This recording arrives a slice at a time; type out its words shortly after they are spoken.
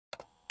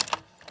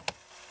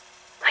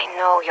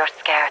know you're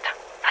scared,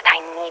 but I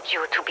need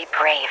you to be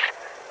brave.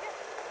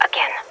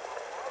 Again,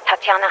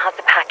 Tatiana has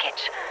the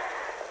package,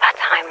 but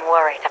I'm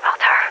worried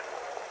about her.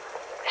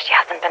 She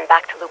hasn't been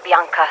back to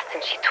Lubyanka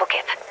since she took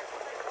it.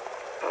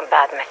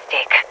 Bad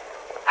mistake.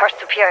 Her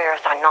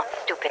superiors are not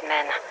stupid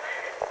men.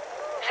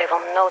 They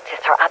will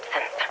notice her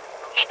absence.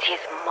 It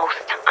is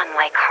most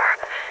unlike her.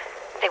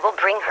 They will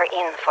bring her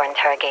in for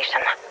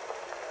interrogation.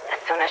 As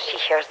soon as she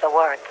hears the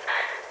words,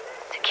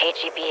 the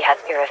KGB has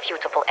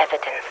irrefutable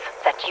evidence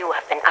that you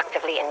have been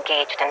actively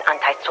engaged in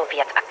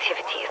anti-Soviet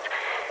activities.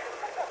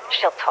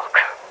 She'll talk,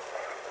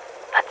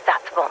 but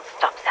that won't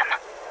stop them.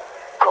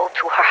 Go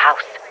to her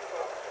house.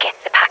 Get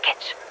the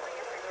package.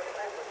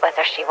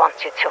 Whether she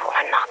wants you to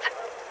or not.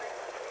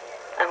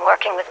 I'm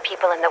working with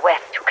people in the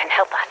West who can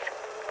help us.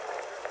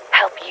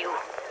 Help you.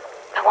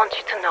 I want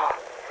you to know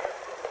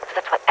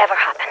that whatever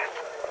happens,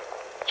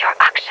 your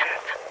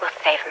actions will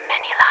save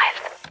many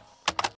lives.